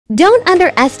Don't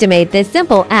underestimate this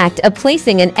simple act of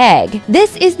placing an egg.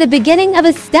 This is the beginning of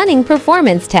a stunning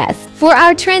performance test for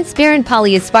our transparent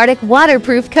polyaspartic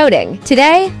waterproof coating.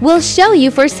 Today, we'll show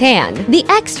you firsthand the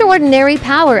extraordinary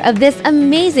power of this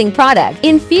amazing product.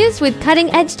 Infused with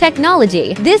cutting-edge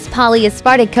technology, this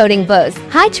polyaspartic coating boasts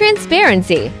high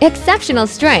transparency, exceptional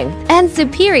strength, and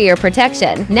superior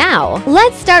protection. Now,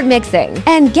 let's start mixing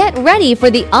and get ready for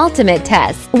the ultimate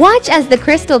test. Watch as the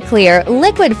crystal clear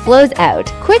liquid flows out,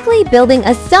 quickly building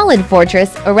a solid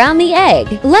fortress around the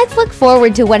egg. Let's look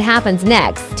forward to what happens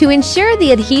next. To ensure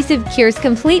the adhesive cures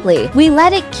completely, we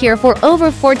let it cure for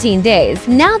over 14 days.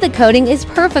 Now the coating is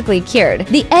perfectly cured.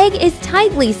 The egg is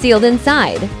tightly sealed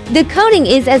inside. The coating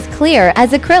is as clear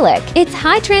as acrylic. Its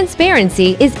high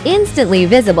transparency is instantly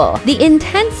visible. The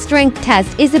intense strength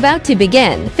test is about to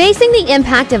begin. Facing the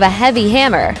impact of a heavy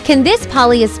hammer, can this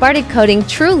polyaspartic coating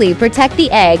truly protect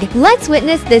the egg? Let's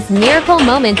witness this miracle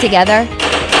moment together.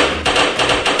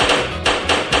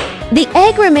 The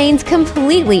egg remains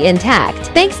completely intact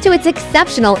thanks to its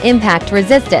exceptional impact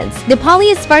resistance. The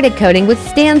polyaspartic coating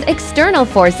withstands external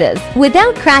forces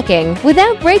without cracking,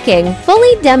 without breaking,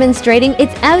 fully demonstrating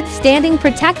its outstanding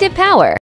protective power.